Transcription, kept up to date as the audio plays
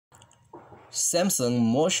Samsung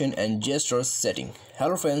motion and gesture setting.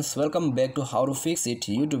 Hello friends, welcome back to How to Fix It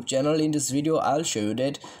YouTube channel. In this video I'll show you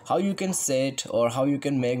that how you can set or how you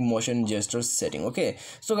can make motion gesture setting. Okay,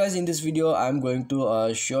 so guys, in this video I'm going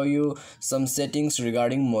to show you some settings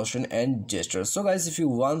regarding motion and gesture. So guys, if you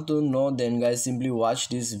want to know, then guys simply watch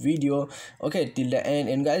this video okay till the end.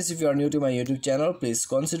 And guys, if you are new to my YouTube channel, please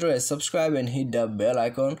consider a subscribe and hit the bell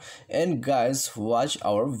icon, and guys watch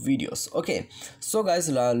our videos. Okay, so guys,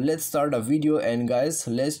 let's start the video, and guys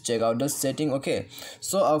let's check out the setting. Okay,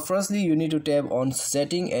 so firstly you need to tap on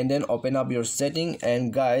setting and then open up your setting,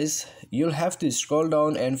 and guys you'll have to scroll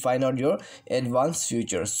down and find out your advanced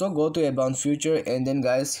features. So go to advanced feature, and then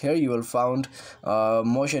guys here you will find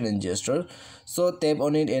motion and gesture. So tap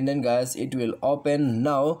on it, and then guys it will open.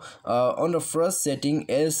 Now on the first setting,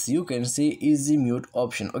 as you can see, easy mute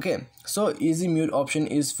option. Okay, so easy mute option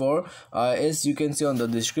is for as you can see on the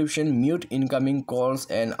description, mute incoming calls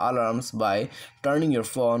and alarms by turning your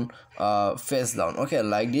phone face down. Okay,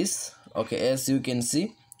 like this. Okay, as you can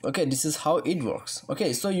see. Okay, this is how it works.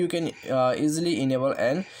 Okay, so you can easily enable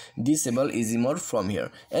and disable easy mode from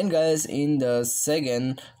here. And guys, in the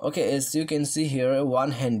second, okay, as you can see here,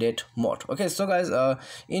 one-handed mode. Okay, so guys,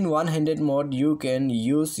 in one-handed mode you can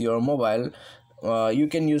use your mobile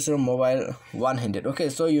one-handed. Okay,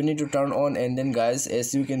 so you need to turn on, and then guys,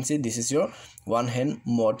 as you can see, this is your one hand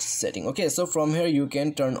mode setting. Okay, so from here you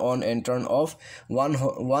can turn on and turn off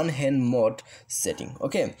one hand mode setting.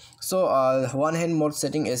 Okay, so one hand mode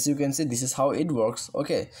setting, as you can see, this is how it works.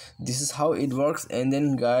 Okay, this is how it works. And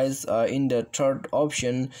then guys, in the third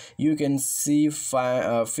option you can see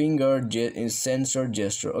finger sensor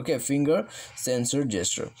gesture. Okay, finger sensor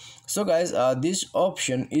gesture. So guys, this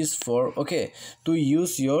option is for okay to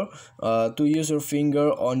use your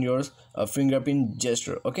finger on your fingerprint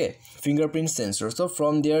gesture. Okay, fingerprint sensor. So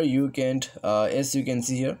from there you can as you can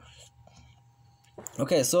see here.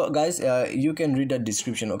 Okay, so guys, you can read the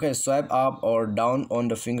description. Okay, swipe up or down on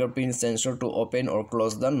the fingerprint sensor to open or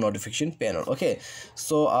close the notification panel. Okay,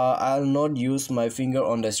 so I'll not use my finger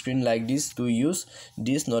on the screen like this to use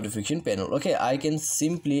this notification panel. Okay, I can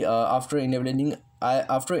simply after enabling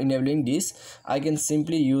this, I can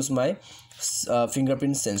simply use my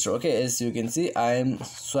fingerprint sensor. Okay, as you can see, I am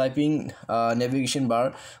swiping navigation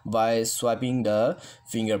bar by swiping the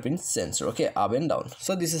fingerprint sensor. Okay, up and down.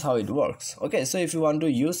 So this is how it works. Okay, so if you want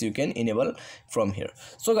to use, you can enable from here.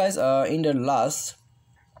 So guys, in the last,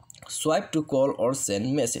 swipe to call or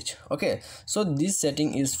send message. Okay, so this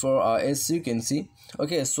setting is for as you can see.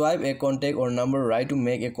 Okay, swipe a contact or number right to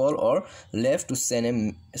make a call, or left to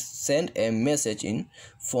send a message in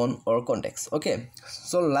phone or contacts. Okay,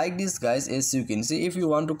 so like this guys, as you can see, if you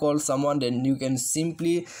want to call someone, then you can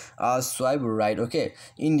simply swipe right, okay,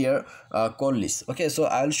 in their call list. Okay, so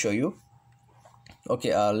I'll show you.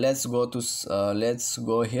 Okay, let's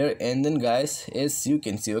go here, and then guys, as you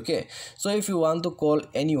can see, okay, so if you want to call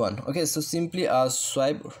anyone, okay, so simply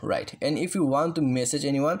swipe right, and if you want to message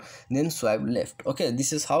anyone, then swipe left. Okay,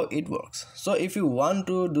 this is how it works. So if you want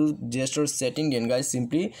to do gesture setting, then guys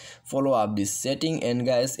simply follow up this setting, and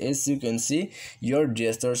guys, as you can see, your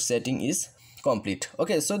gesture setting is complete.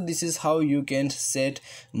 Okay, so this is how you can set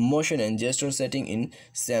motion and gesture setting in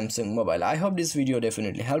Samsung mobile. I hope this video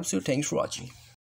definitely helps you. Thanks for watching.